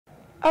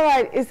All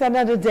right, it's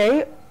another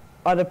day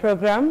on the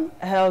program,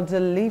 Healthy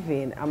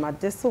Living. I'm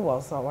at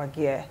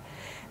Disuwasawagie,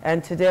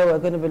 and today we're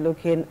going to be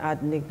looking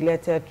at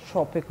neglected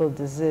tropical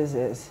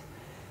diseases.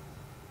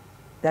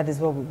 That is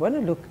what we want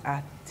to look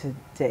at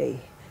today.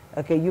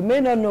 Okay, you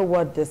may not know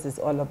what this is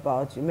all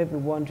about. You may be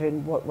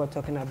wondering what we're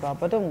talking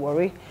about, but don't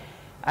worry.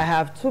 I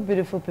have two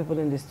beautiful people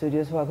in the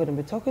studios who are going to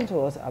be talking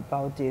to us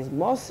about this.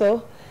 More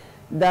so,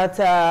 that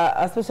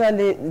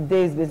especially the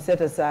day has been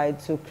set aside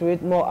to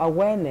create more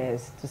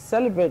awareness, to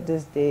celebrate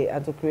this day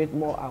and to create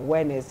more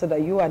awareness so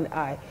that you and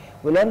I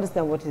will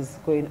understand what is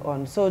going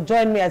on. So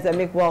join me as I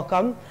make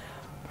welcome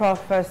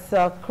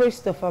Professor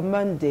Christopher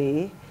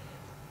Monday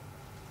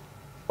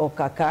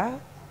Okaka.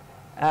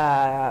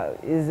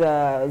 Is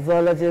a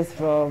zoologist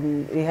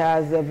he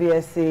has a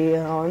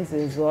BSc Honors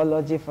in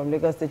zoology from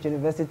Lagos State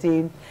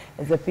University.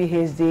 Has a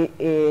PhD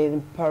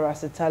in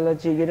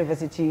parasitology,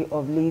 University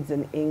of Leeds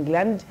in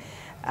England.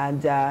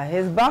 And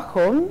he's back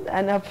home,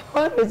 and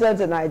upon return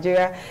to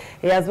Nigeria,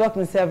 he has worked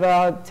in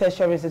several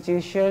tertiary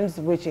institutions,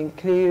 which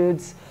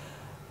includes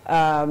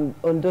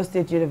Ondo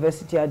State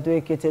University,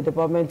 Ado-Ekiti,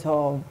 Department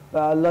of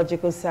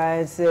Biological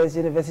Sciences,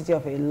 University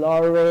of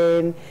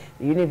Ilorin,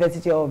 the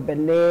University of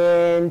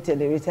Benin, till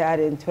he retired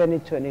in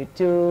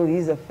 2022.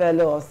 He's a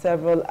fellow of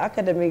several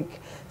academic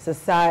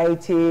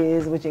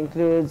societies, which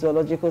includes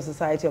Zoological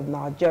Society of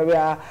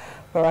Nigeria,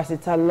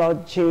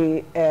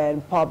 Parasitology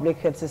and Public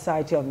Health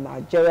Society of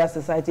Nigeria,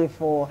 Society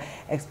for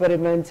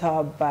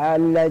Experimental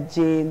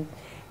Biology,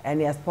 and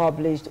he has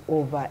published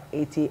over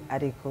 80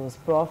 articles.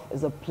 Prof,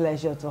 it's a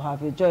pleasure to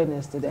have you join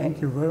us today. Thank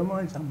you very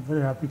much. I'm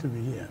very happy to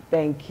be here.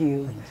 Thank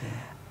you.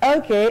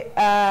 Thank you. Okay,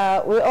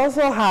 we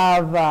also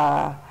have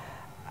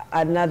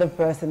another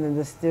person in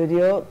the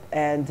studio,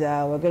 and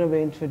we're going to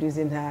be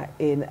introducing her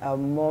in a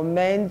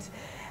moment.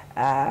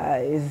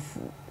 It's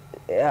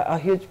a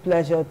huge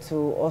pleasure to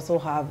also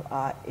have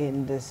her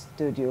in the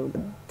studio.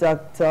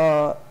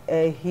 Dr.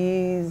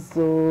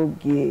 Ehizogie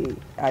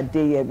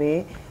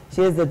Adeyemi.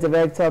 She is the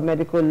Director of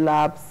Medical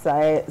Lab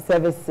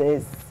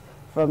Services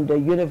from the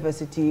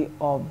University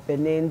of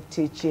Benin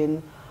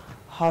Teaching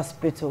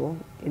Hospital.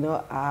 You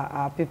know,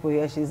 our people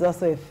here. She's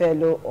also a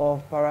Fellow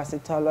of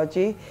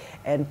Parasitology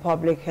and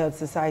Public Health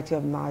Society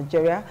of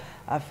Nigeria,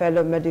 a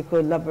Fellow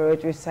Medical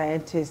Laboratory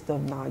Scientist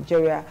of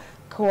Nigeria,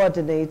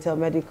 Coordinator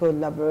Medical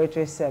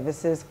Laboratory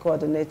Services,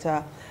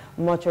 Coordinator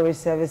Mortuary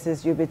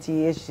Services,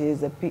 UBTH.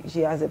 She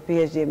has a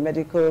PhD in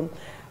Medical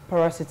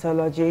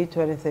Parasitology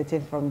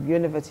 2013 from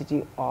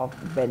University of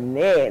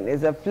Benin.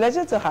 It's a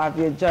pleasure to have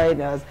you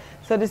join us.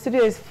 So the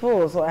studio is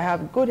full, so I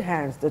have good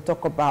hands to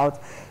talk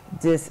about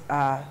this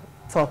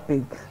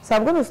topic. So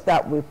I'm going to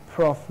start with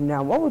Prof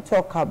now. When we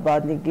talk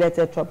about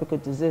neglected tropical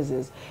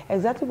diseases,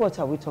 exactly what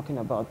are we talking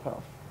about,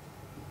 Prof?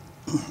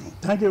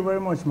 Thank you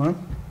very much, ma'am.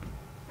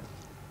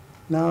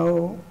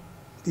 Now,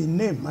 the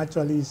name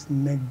actually is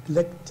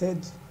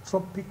neglected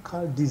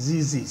tropical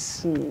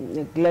diseases.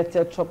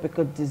 Neglected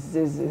tropical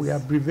diseases. We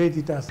abbreviate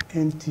it as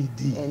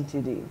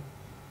NTD.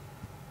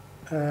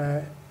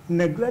 NTD.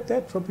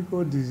 Neglected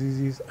tropical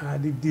diseases are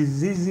the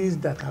diseases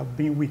that have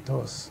been with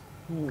us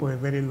for a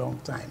very long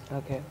time.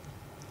 Okay.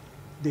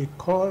 They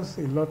cause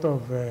a lot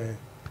of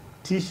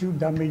tissue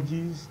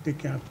damages, they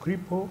can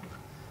cripple,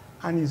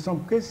 and in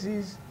some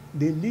cases,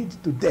 they lead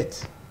to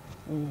death.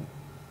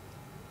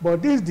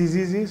 But these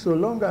diseases, so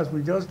long as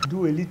we just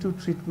do a little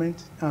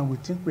treatment and we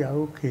think we are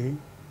okay,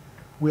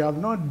 we have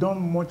not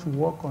done much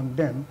work on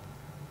them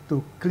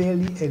to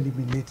clearly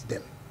eliminate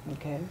them.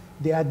 Okay.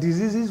 They are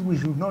diseases we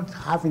should not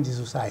have in the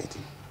society.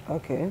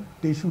 Okay.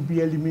 They should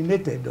be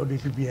eliminated or they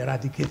should be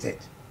eradicated.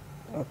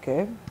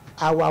 Okay.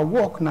 Our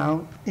work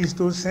now is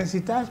to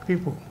sensitize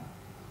people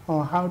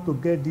on how to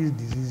get these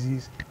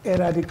diseases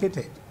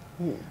eradicated.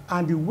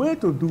 And the way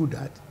to do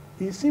that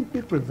is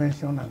simply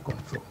prevention and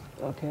control.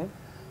 Okay.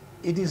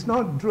 It is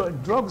not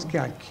drugs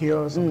can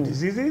cure some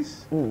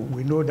diseases,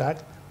 we know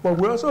that, but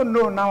we also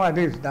know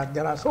nowadays that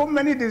there are so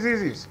many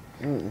diseases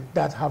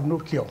that have no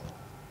cure.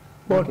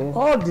 But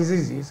all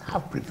diseases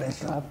have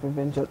prevention.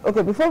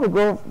 Okay, before we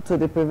go to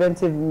the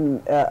preventive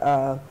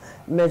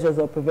measures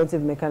or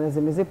preventive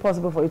mechanism, is it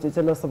possible for you to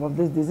tell us some of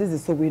these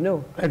diseases so we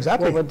know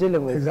what we're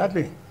dealing with?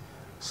 Exactly.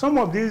 Some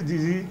of these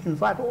diseases, in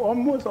fact,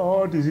 almost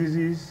all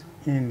diseases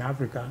in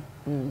Africa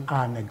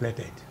are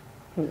neglected.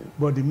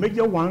 But the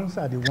major ones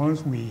are the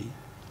ones we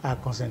are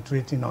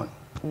concentrating on.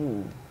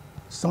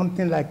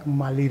 Something like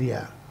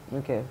malaria,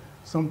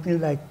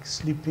 something like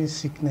sleeping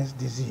sickness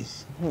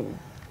disease,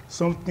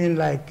 something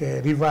like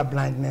river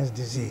blindness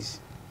disease,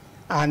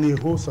 and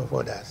a host of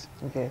others.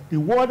 The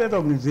World Health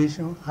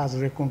Organization has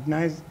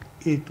recognized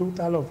a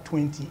total of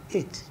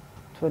 28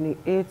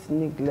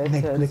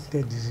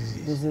 neglected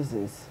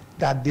diseases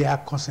that they are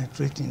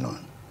concentrating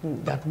on,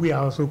 that we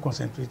are also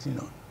concentrating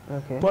on.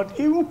 But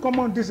even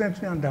common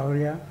dysentery and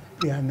diarrhea,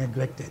 they are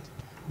neglected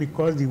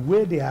because the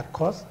way they are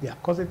caused, they are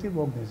causative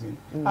organisms,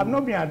 have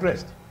not been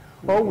addressed.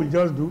 All we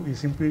just do is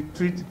simply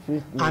treat,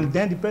 and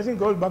then the person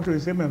goes back to the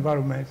same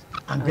environment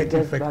and gets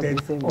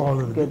infected all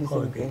again.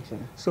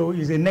 So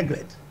it's a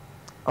neglect.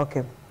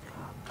 Okay.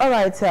 All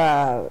right,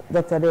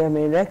 Dr.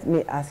 Adeyemi, let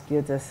me ask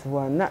you this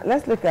one. Now,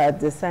 let's look at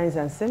the signs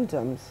and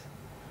symptoms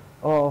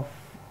of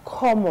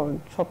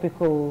common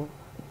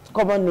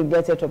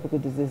neglected tropical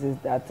diseases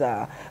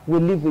that we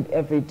live with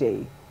every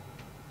day.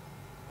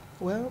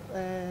 Well,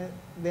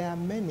 there are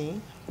many,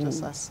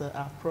 just as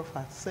our Prof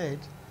had said,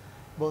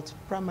 but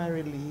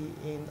primarily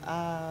in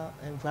our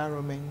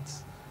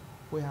environment,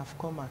 we have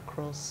come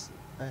across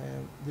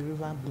the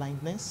river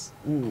blindness,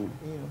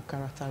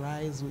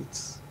 characterized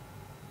with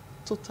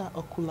total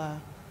ocular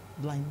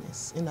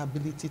blindness,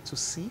 inability to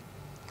see.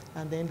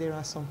 And then there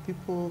are some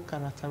people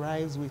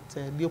characterized with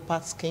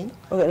leopard skin.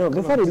 Okay, no,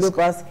 before the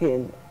leopard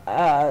skin,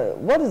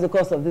 what is the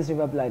cause of this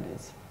river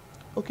blindness?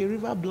 Okay,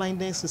 river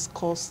blindness is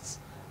caused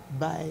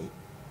by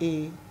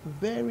a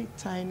very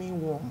tiny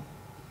worm,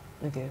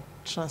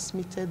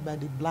 transmitted by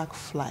the black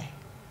fly.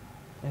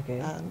 Okay.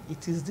 And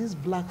it is this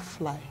black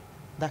fly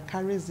that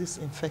carries this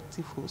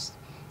infective host,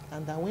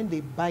 and that when they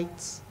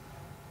bite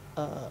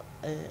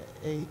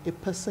a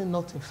person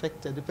not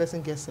infected, the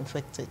person gets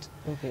infected.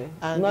 Okay.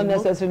 And not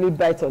necessarily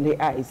bite on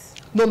the eyes.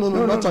 No,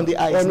 not on the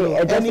eyes.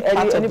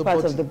 Any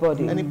part of the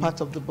body. Any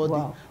part of the body.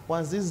 Wow.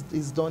 Once this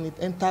is done, it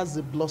enters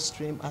the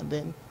bloodstream, and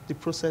then the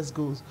process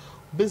goes.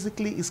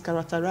 Basically, it's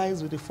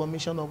characterized with the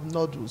formation of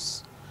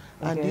nodules,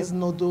 and these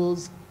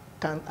nodules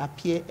can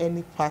appear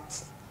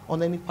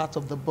on any part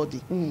of the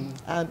body,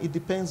 and it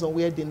depends on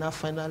where they now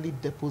finally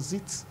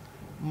deposit,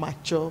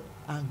 mature,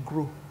 and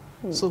grow.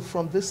 So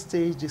from this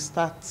stage, they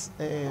start,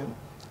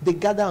 they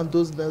gather on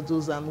those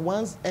nodules, and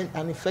once an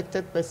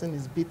infected person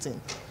is bitten,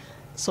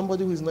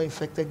 somebody who is not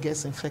infected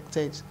gets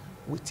infected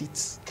with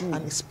it,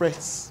 and it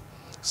spreads.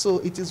 So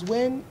it is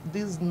when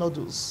these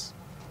nodules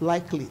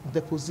likely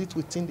deposit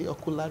within the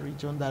ocular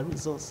region that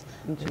results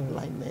in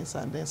blindness,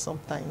 and then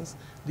sometimes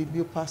the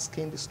leopard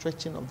skin, the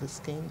stretching of the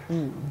skin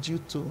due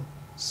to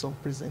some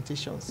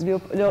presentations.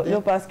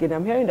 Leopard skin,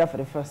 I'm hearing that for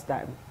the first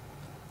time.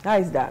 How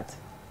is that?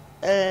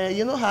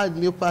 You know how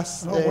leopard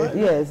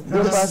yes,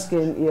 leopard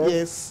skin,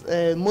 yes.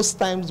 Yes, most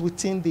times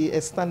within the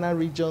external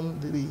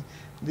region,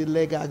 the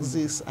leg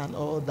axis and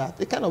all that.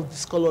 A kind of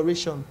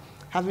discoloration,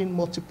 having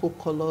multiple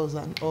colors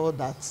and all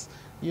that,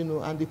 you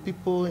know, and the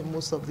people in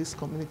most of these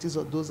communities,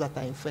 or those that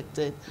are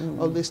infected,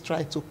 always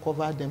try to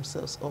cover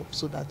themselves up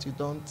so that you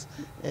don't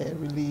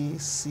really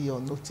see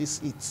or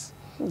notice it,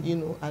 you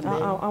know.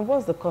 And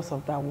what's the cause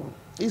of that one?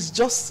 It's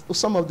just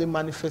some of the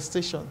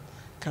manifestation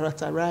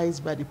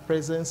characterized by the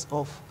presence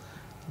of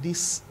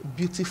these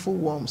beautiful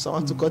worms. I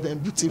want to call them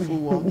beautiful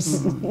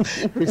worms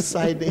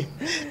residing.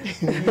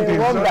 A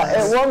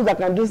worm that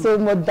can do so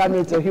much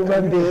damage to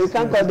human beings. We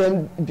can't call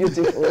them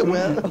beautiful.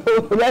 Well,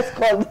 let's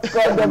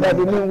call them by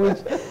the name which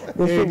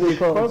they should be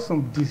called. Cause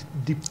some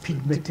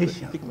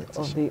depigmentation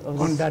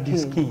of under the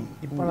skin.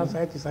 The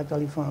parasite is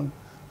actually found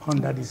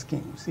under the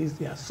skin. Since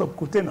they are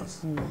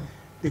subcutaneous,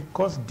 they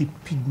cause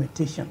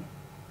depigmentation.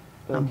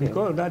 And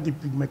because of that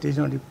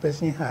depigmentation, the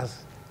person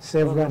has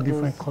several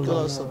different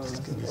colors of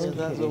the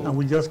skin. And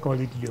we just call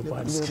it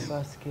leopard skin.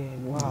 Leopard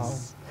skin, wow.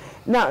 Yes.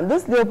 Now,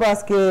 this leopard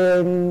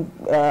skin,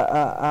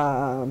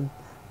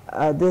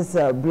 this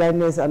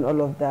blindness and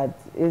all of that,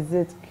 is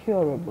it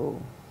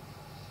curable?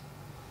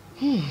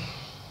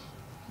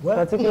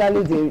 Well,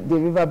 particularly the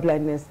river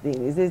blindness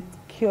thing, is it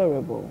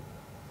curable?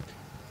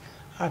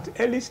 At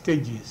early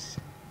stages,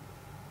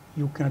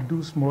 you can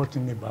do small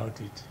thing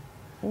about it.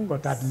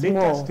 But at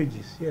later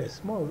stages, yes,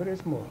 small, very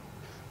small.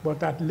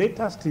 But at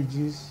later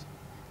stages,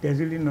 there's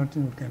really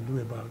nothing we can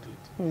do about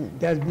it.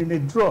 There's been a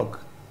drug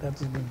that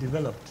has been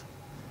developed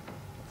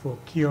for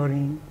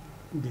curing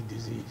the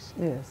disease.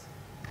 Yes.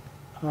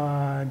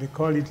 They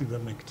call it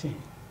ivermectin.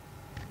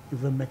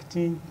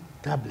 Ivermectin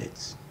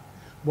tablets.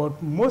 But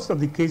most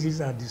of the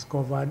cases are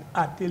discovered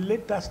at a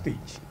later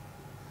stage.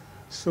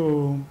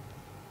 So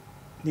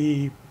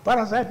the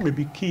parasite may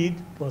be killed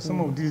for some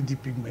of these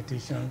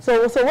depigmentations.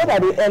 So what are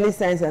the early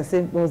signs and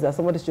symptoms that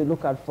somebody should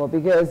look out for?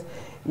 Because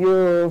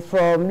you,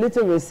 from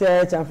little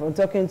research and from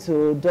talking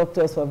to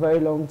doctors for a very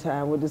long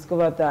time, we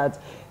discovered that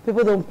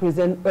people don't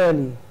present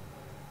early.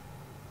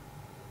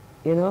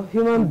 You know,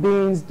 human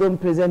beings don't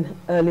present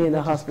early in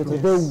the hospital.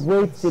 Yes. They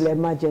wait till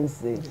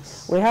emergency.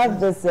 Yes. We have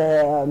this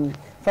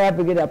fire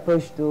brigade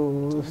approach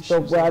to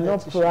stop. We are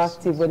not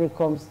proactive when it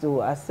comes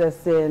to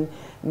assessing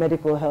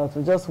medical health.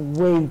 We just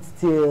wait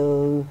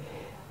till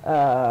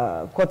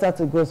quarter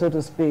to go, so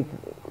to speak.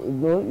 You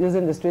know,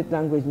 using the street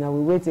language now,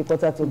 we wait a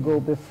quarter to go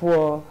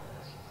before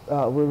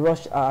we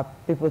rush our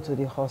people to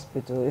the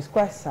hospital. It's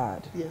quite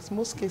sad. Yes,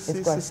 most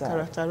cases is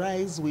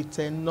characterized with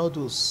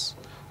nodules.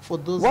 For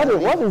those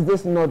what is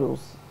this nodules?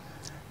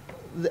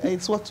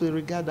 It's what we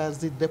regard as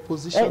the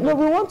deposition. No,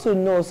 we want to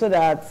know so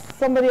that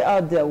somebody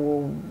out there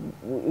will,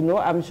 you know,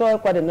 I'm sure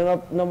quite a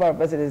number of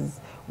persons is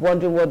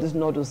wondering what these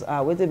nodules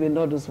are. Where they be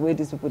nodules, where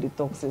these people, the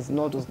toxins,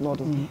 nodules.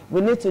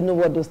 We need to know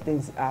what those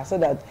things are so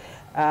that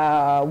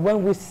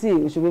when we see,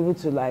 we should be able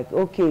to like,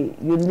 okay,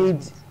 you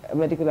need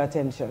medical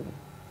attention.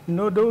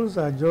 Nodules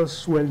are just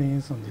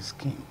swellings on the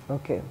skin.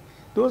 Okay.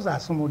 Those are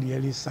some of the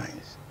early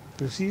signs.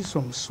 You see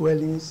some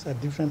swellings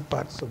at different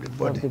parts of the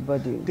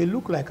body. They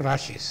look like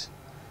rashes.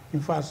 In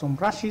fact, some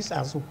rashes are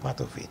also part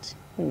of it.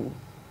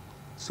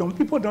 Some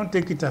people don't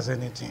take it as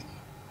anything.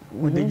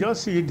 When they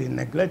just see it, they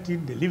neglect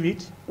it, they leave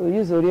it. They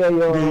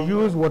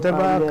use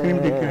whatever cream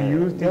they can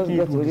use, thinking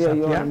it will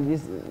disappear.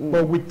 Mm.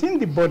 But within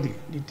the body,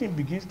 the thing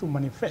begins to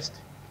manifest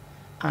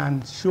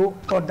and show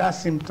other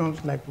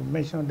symptoms like we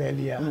mentioned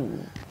earlier,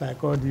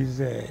 like all these,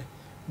 it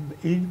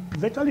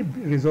virtually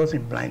results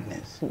in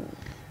blindness.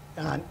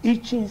 And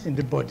itchings in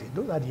the body,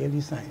 those are the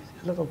early signs,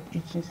 a lot of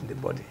itchings in the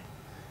body.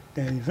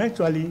 Then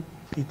eventually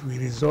it will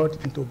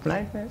result into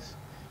blindness,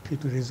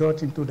 it will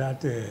result into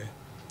that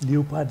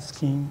leopard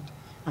skin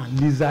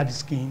and lizard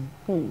skin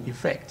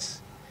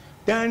effects.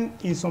 Then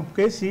in some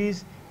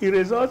cases, it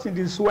results in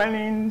the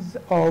swellings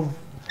of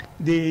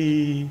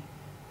the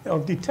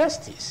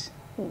testes.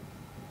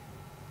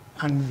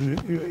 And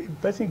the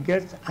person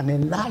gets an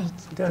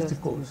enlarged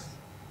testicles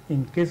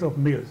in case of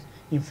males.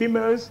 In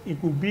females, it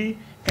could be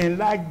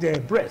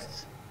enlarged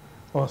breasts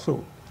or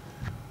so.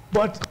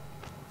 But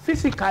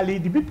physically,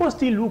 the people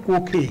still look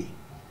okay.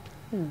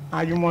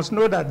 And you must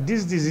know that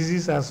these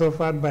diseases are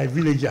suffered by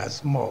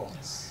villagers more.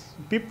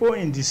 People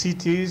in the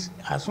cities,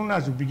 as soon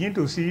as you begin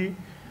to see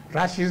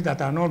rashes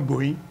that are not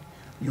going,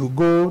 you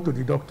go to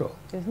the doctor.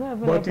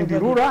 But in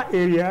the rural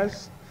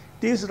areas,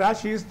 these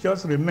rashes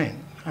just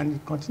remain, and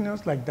it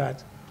continues like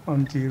that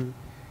until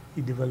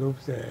it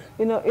develops.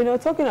 You know,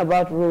 talking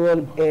about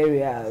rural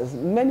areas,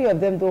 many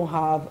of them don't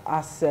have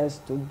access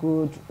to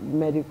good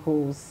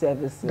medical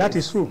services. That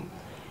is true.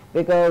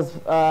 Because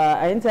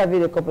I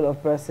interviewed a couple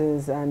of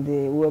persons, and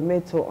they were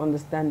made to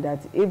understand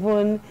that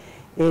even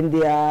in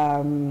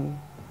their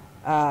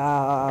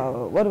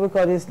what do we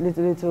call this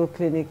little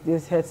clinic,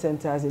 these health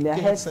centers, in their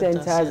health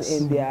centers,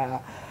 in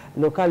their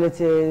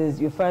localities,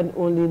 you find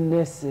only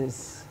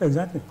nurses.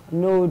 Exactly.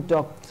 No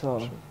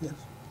doctor. Yes.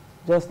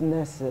 Just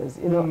nurses.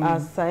 You know,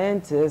 as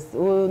scientists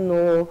who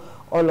know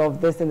all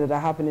of this things that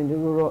are happening in the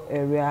rural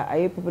area, are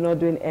you people not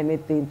doing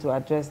anything to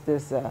address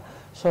this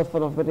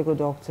shortfall of medical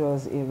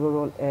doctors in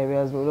rural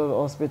areas, rural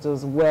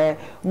hospitals, where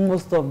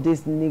most of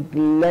these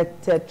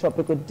neglected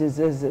tropical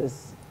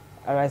diseases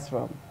arise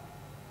from?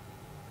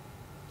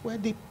 Well,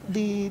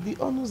 the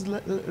onus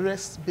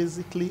rests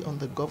basically on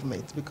the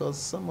government, because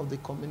some of the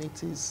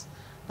communities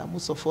that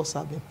most of us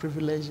have been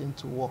privileged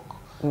into work,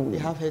 they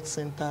have health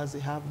centers, they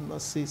have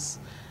nurses,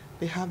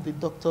 they have the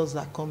doctors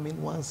that come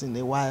in once in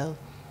a while.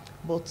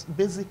 But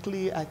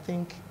basically, I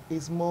think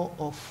it's more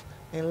of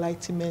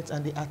enlightenment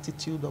and the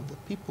attitude of the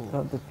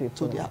people,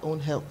 to their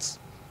own health.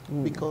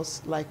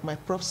 Because like my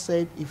prof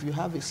said, if you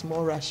have a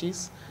small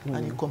rashes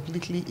and you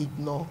completely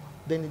ignore,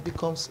 then it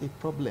becomes a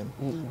problem.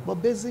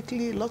 But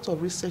basically, a lot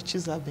of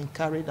researches have been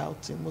carried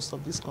out in most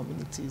of these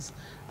communities,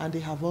 and they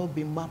have all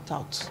been mapped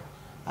out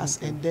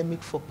as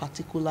endemic for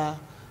particular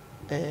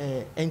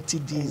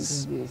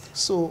entities.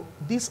 So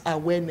this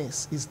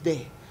awareness is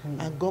there,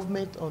 and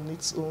government on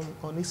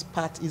its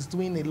part is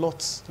doing a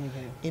lot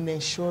in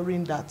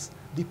ensuring that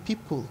the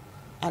people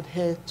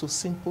adhere to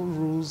simple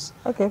rules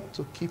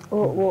to keep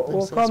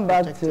we'll come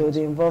back to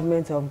the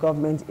involvement of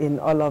government in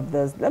all of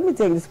this. Let me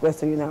take this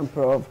question,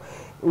 Prof.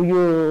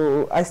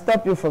 I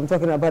stopped you from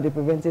talking about the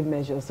preventive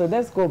measures. So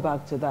let's go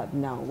back to that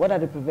now. What are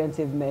the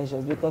preventive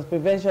measures? Because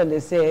prevention, they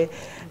say,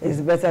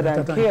 is better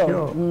than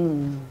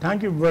cure.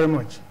 Thank you very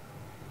much.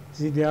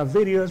 See, there are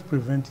various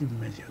preventive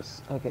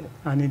measures.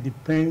 And it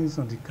depends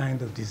on the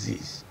kind of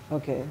disease.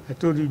 I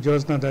told you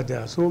just now that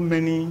there are so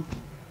many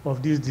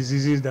of these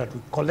diseases that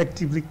we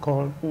collectively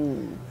call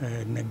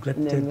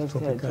neglected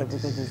tropical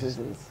diseases.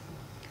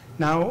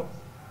 Now,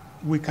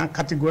 we can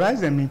categorize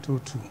them into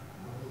two,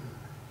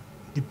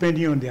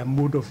 depending on their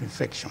mode of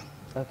infection.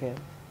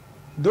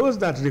 Those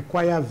that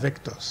require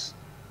vectors,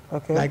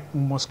 like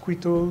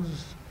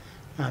mosquitoes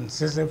and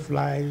tsetse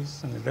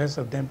flies and the rest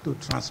of them to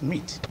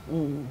transmit,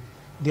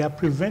 their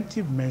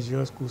preventive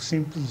measures could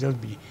simply just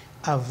be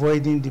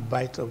avoiding the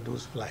bite of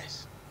those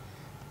flies,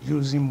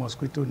 using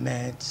mosquito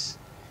nets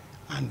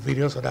and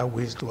various other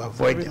ways to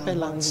avoid them.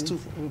 Repellents too.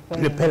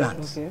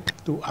 Repellents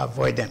to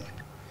avoid them.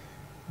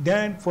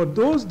 Then for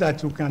those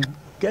that you can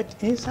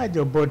get inside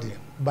your body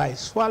by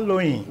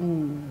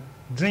swallowing,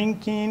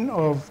 drinking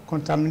of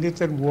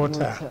contaminated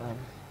water,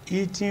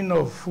 eating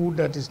of food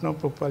that is not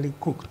properly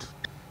cooked,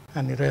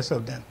 and the rest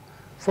of them.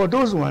 For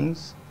those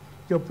ones,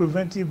 your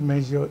preventive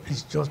measure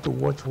is just to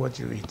watch what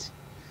you eat.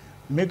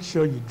 Make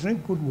sure you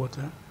drink good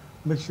water,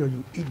 make sure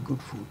you eat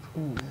good food.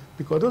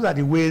 Because those are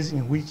the ways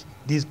in which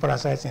these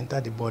parasites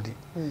enter the body.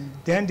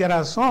 Then there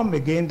are some,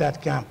 again,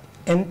 that can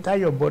enter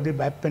your body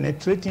by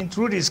penetrating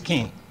through the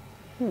skin,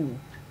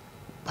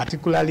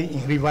 particularly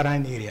in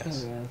riverine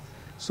areas.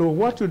 So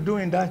what you do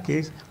in that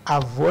case,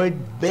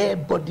 avoid bare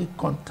body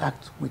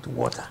contact with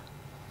water.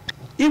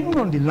 Even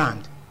on the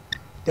land,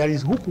 there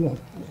is hookworm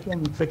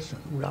infection.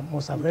 We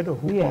must have heard of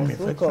hookworm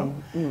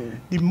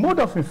infection. The mode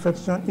of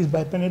infection is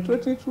by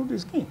penetrating through the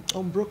skin.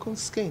 Unbroken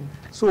skin.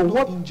 So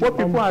what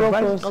people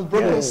advise?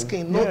 Unbroken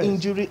skin, no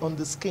injury on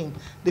the skin.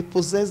 They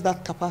possess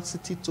that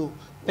capacity to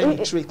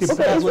penetrate.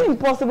 Okay, is it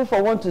impossible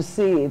for one to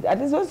see it? At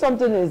least when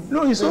something is...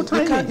 No, it's so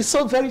tiny. It's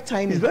so very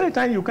tiny. It's very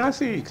tiny. You can't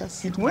see it.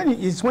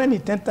 It's when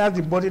it enters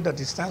the body that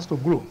it starts to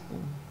grow,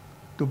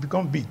 to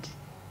become big.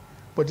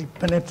 But it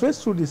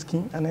penetrates through the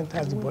skin and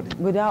enters the body.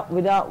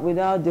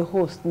 Without the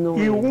host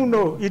knowing. You won't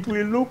know. It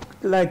will look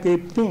like a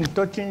pin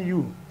touching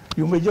you.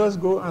 You may just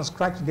go and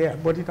scratch there,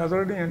 but it has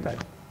already entered.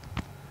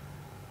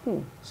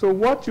 So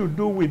what you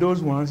do with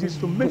those ones is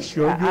to make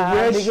sure you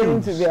wear shoes. I'm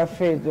beginning to be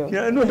afraid, though.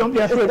 Yeah, no, don't be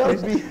afraid.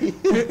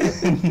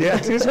 There are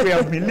things we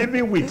have been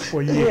living with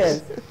for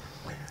years. Yes.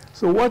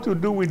 So what you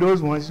do with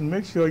those ones is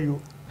make sure you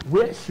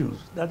wear shoes.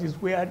 That is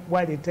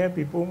why they tell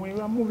people when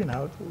you are moving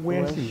out,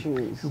 wear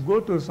shoes. If you go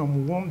to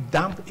some warm,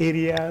 damp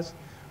areas,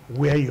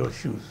 wear your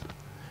shoes.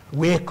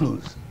 Wear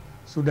clothes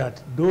so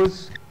that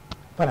those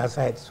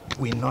parasites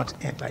will not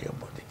enter your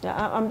body.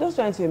 Yeah, I'm just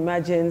trying to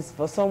imagine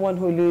for someone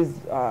who lives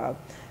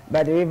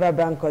by the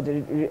riverbank or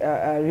the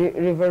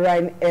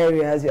riverine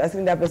areas, you're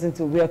asking that person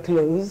to wear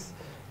clothes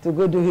to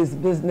go do his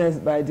business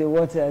by the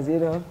waters, you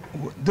know.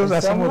 Those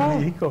are some of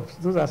the hiccups.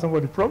 Those are some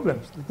of the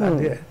problems that are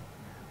there.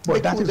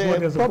 But they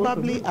could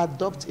probably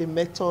adopt a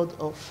method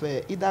of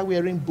either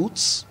wearing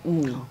boots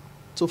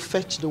to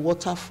fetch the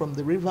water from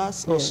the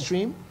rivers or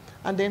stream,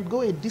 and then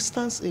go a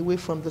distance away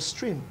from the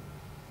stream.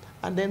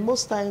 And then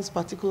most times,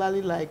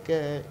 particularly like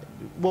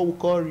what we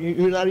call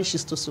urinary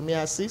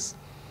schistosomiasis,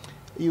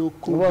 you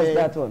could... What's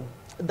that one?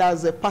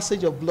 There's a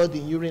passage of blood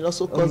in urine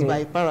also caused by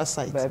a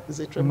parasite. It's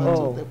a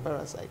trematode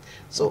parasite.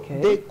 So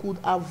they could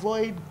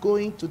avoid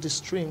going to the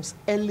streams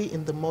early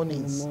in the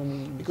mornings,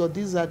 because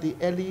these are the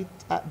early,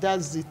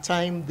 that's the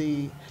time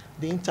the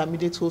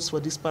intermediate hosts for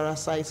these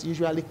parasites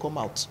usually come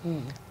out.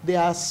 They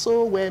are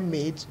so well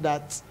made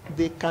that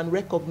they can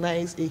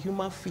recognize a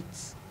human feet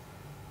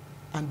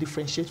and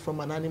differentiate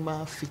from an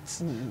animal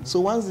feet.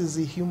 So once it's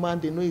a human,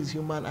 they know it's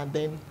human, and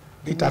then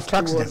it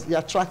attracts them. It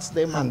attracts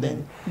them, and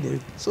then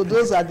so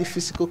those are the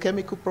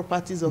physical-chemical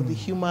properties of the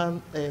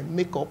human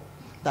makeup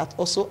that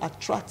also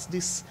attracts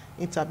these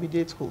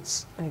intermediate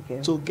hosts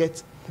to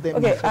get them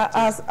infected.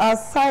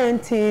 As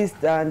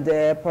scientists and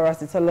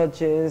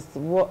parasitologists,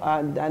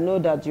 and I know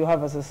that you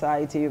have a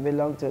society, you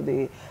belong to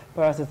the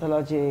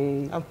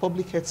Parasitology and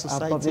Public Health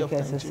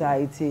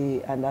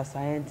Society and as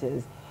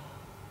scientists,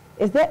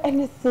 is there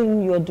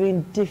anything you're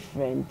doing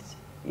different,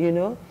 you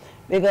know?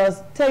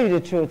 Because, tell you the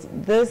truth,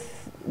 these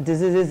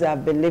diseases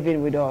have been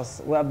living with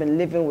us. We have been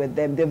living with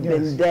them. They've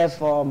been there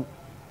for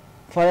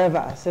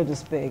forever, so to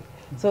speak.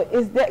 So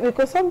is that,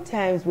 because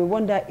sometimes we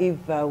wonder if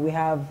we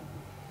have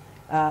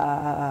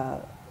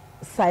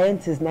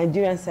scientists,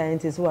 Nigerian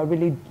scientists, who are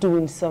really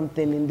doing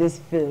something in this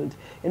field.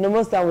 You know,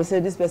 most time we say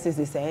this person is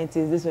a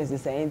scientist, this one is a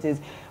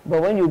scientist,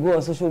 but when you go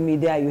on social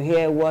media, you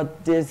hear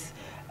what this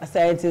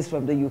scientists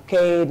from the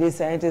UK, this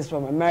scientists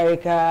from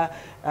America,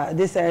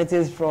 this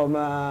scientists from,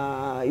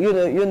 you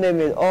know, you name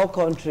it, all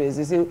countries.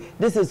 You see,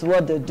 this is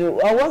what they do.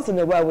 Or once in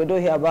a while, we don't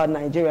hear about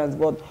Nigerians,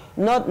 but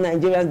not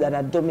Nigerians that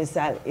are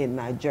domiciled in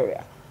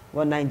Nigeria,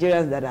 but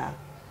Nigerians that are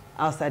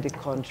outside the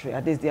country.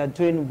 At least they are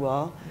doing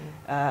well.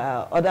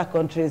 Other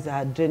countries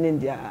are draining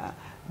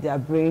their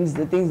brains,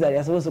 the things that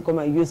they're supposed to come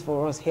and use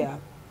for us here.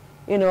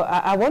 You know,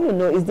 I want to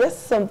know, is there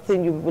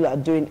something you people are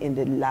doing in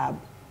the lab?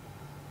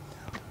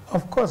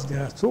 Of course,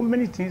 there are so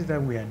many things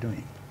that we are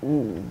doing.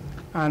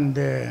 And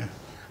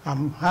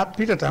I'm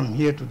happy that I'm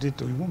here today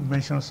to even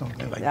mention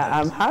something like that.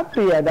 I'm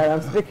happy that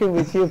I'm speaking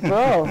with you,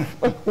 Prof.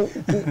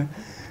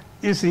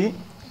 You see,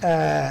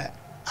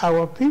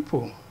 our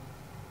people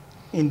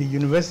in the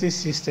university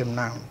system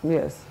now,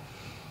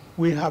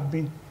 we have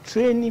been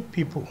training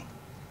people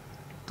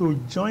to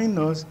join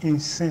us in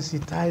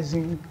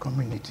sensitizing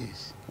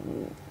communities.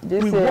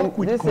 These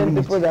same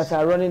people that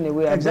are running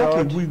away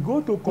Exactly. abroad. We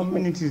go to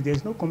communities.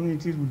 There's no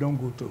communities we don't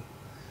go to.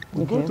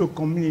 We go to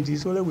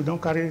communities, only we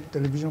don't carry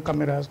television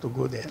cameras to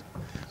go there.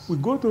 We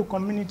go to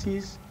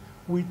communities,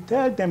 we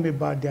tell them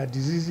about their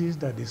diseases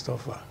that they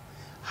suffer,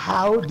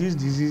 how these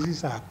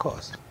diseases are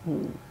caused.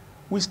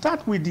 We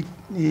start with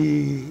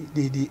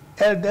the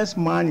eldest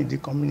man in the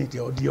community,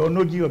 or the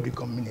onoji of the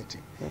community.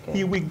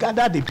 He will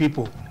gather the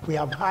people. We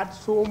have had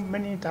so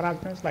many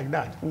interactions like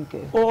that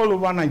all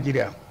over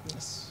Nigeria.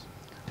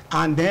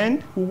 And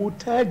then we will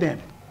tell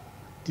them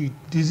the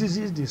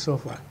diseases they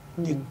suffer,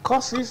 the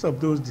causes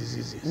of those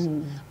diseases,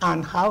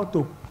 and how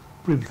to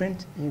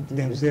prevent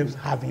themselves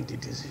having the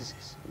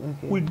diseases.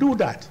 We do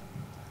that.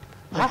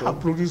 I have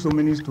produced so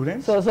many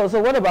students. So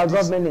what about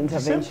government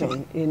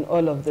intervention in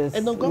all of this?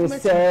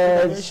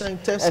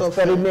 Research,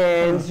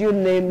 experiments, you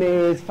name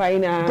it,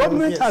 finance.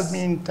 Government has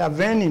been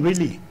intervening,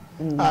 really.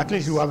 At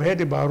least you have heard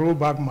about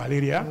rollback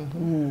malaria,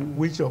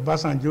 which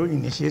Obasanjo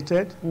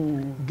initiated,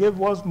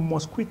 gave us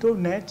mosquito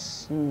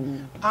nets,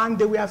 and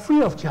they were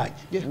free of charge.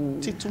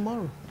 Till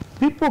tomorrow.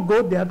 People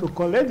go there to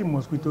collect the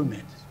mosquito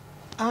nets,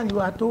 and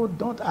you are told,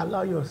 don't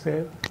allow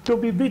yourself to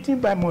be bitten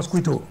by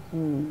mosquito.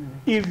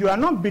 If you are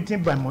not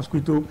bitten by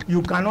mosquito,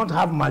 you cannot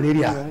have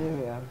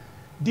malaria.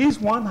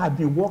 This one has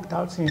been worked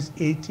out since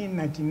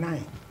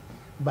 1899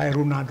 by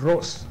Ronald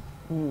Ross.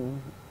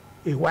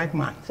 a white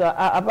man. So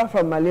apart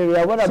from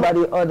malaria, what about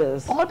the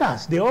others?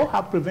 Others, they all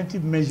have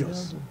preventive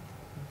measures.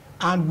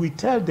 And we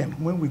tell them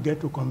when we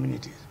get to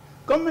communities.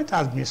 Government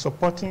has been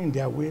supporting in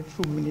their way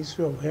through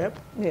Ministry of Health.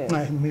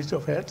 Yes. Ministry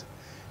of Health.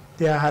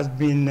 There has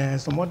been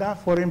some other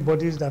foreign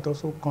bodies that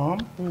also come.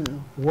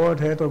 World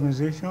Health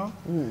Organization,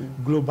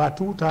 Global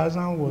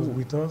 2000 was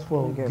with us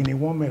for guinea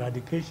worm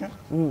eradication.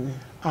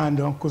 And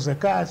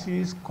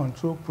Onchocerciasis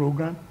Control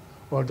Program,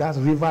 or that's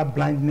River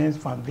Blindness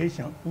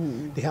Foundation.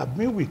 They have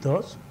been with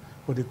us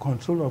for the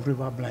control of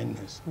river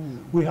blindness.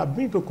 We have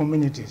been to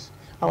communities.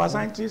 Our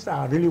scientists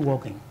are really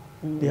working.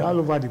 They're all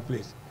over the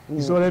place.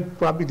 It's only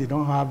probably they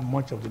don't have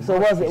much of the So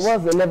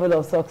what's the level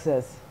of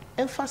success?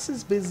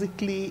 Emphasis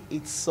basically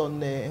it's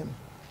on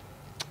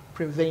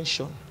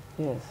prevention.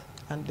 Yes.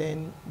 And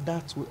then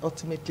that will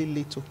ultimately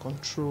lead to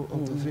control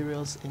of the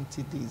various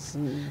entities.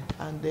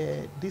 And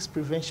these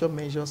prevention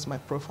measures my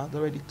prof had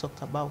already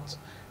talked about.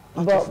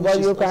 But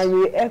you can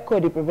re-echo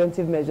the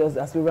preventive measures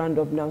as we round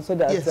up now so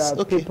that yes,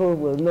 people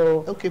will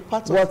know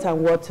what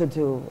and what to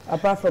do.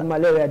 Apart from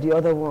malaria, the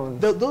other ones.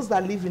 Those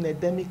that live in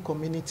endemic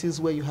communities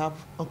where you have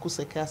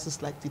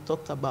onchocerciasis like they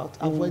talked about,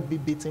 avoid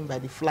being bitten by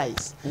the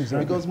flies.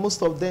 Exactly. Because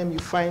most of them you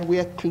find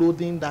wear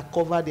clothing that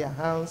cover their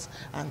hands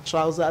and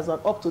trousers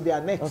and up to their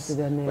necks. Up to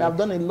their necks. We have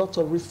done a lot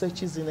of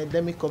researches in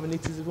endemic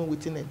communities even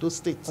within Edo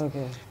State.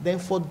 Okay. Then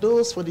for the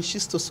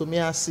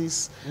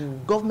schistosomiasis,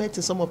 government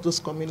in some of those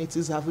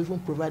communities have even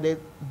provided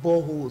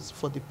boreholes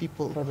for the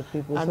people.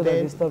 And so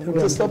then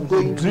to stop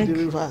going to the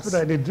rivers. So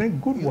that they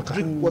drink good water.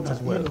 Drink water as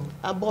well. You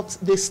know. But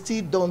they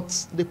still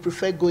don't, they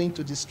prefer going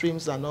to the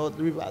streams and all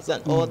the rivers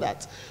and all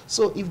that.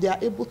 So if they are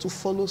able to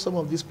follow some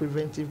of these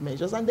preventive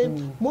measures, and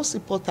then most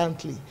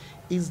importantly,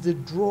 is the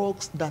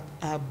drugs that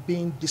are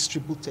being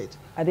distributed.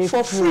 Are they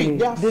for free?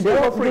 They are free.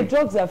 The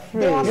drugs are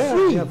free. They are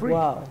free. They are free.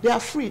 Wow. They are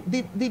free.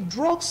 The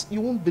drugs,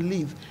 you won't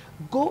believe,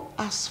 go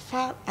as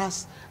far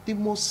as the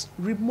most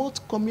remote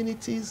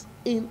communities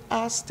in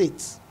our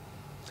states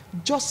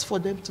just for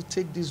them to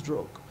take this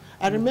drug.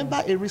 I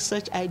remember a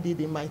research I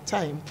did in my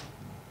time.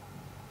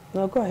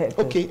 No, go ahead.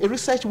 Okay, a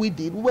research we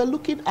did. We were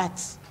looking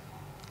at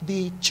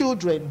the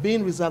children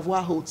being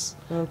reservoir hosts.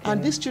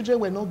 And these children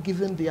were not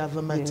given the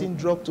ivermectin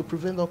drug to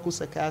prevent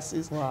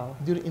onchocerciasis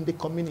in the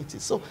community.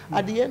 So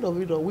at the end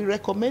of it all, we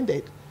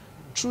recommended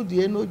through the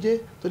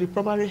NOJ to the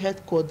primary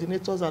health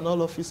coordinators and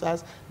all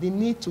officers, they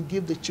need to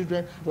give the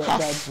children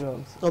half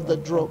of the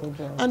drug.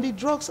 And the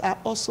drugs are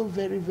also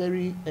very,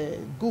 very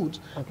good.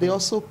 They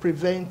also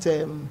prevent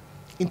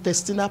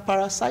intestinal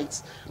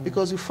parasites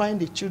because you find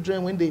the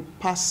children, when they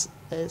pass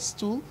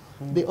stool,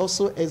 they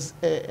also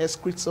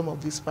excrete some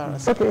of these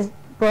parasites. Okay,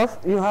 Prof,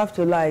 you have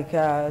to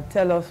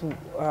tell us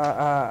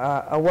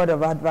a word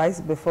of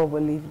advice before we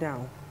leave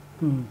now.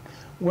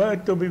 Well,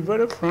 to be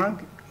very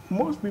frank,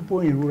 most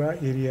people in rural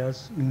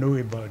areas know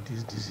about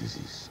these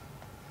diseases,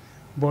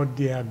 but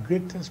their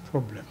greatest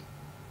problem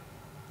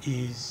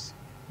is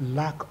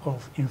lack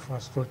of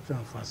infrastructure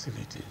and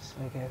facilities.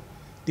 Okay.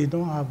 They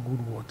don't have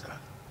good water.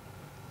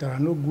 There are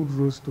no good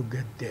roads to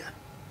get there.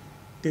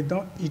 They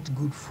don't eat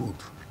good food.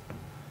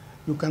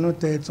 You cannot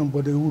tell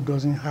somebody who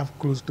doesn't have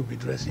clothes to be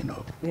dressing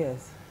up.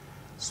 Yes.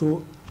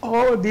 So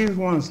all these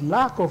ones,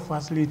 lack of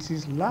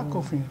facilities, lack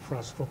of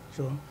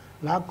infrastructure,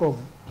 lack of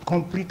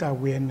complete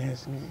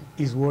awareness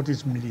is what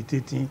is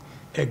militating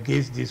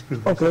against this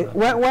prevention.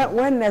 Okay,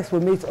 when next we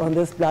meet on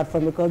this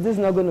platform, because this is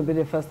not going to be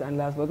the first and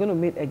last, we're going to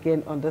meet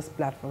again on this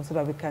platform so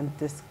that we can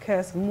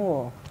discuss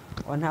more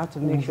on how to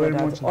make sure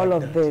that all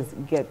of this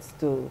gets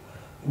to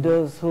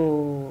those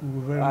who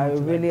are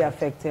really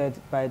affected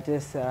by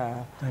this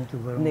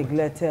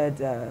neglected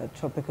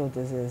tropical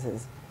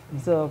diseases.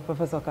 So,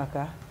 Professor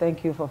Kaka,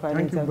 thank you for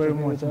finding time to be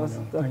with us.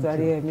 Dr.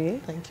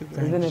 Adeyemi, thank you. It's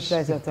been a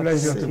pleasure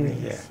talking to you.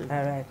 Here. All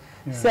right.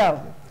 Yeah.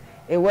 So,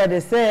 what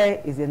they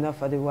say is enough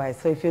for the wise.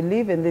 So, if you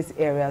live in these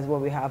areas where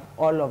we have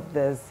all of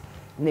these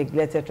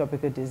neglected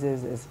tropical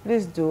diseases,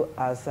 please do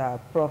as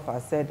Prof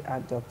has said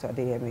and Dr.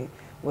 Adeyemi.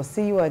 We'll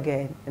see you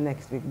again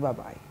next week.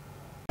 Bye-bye.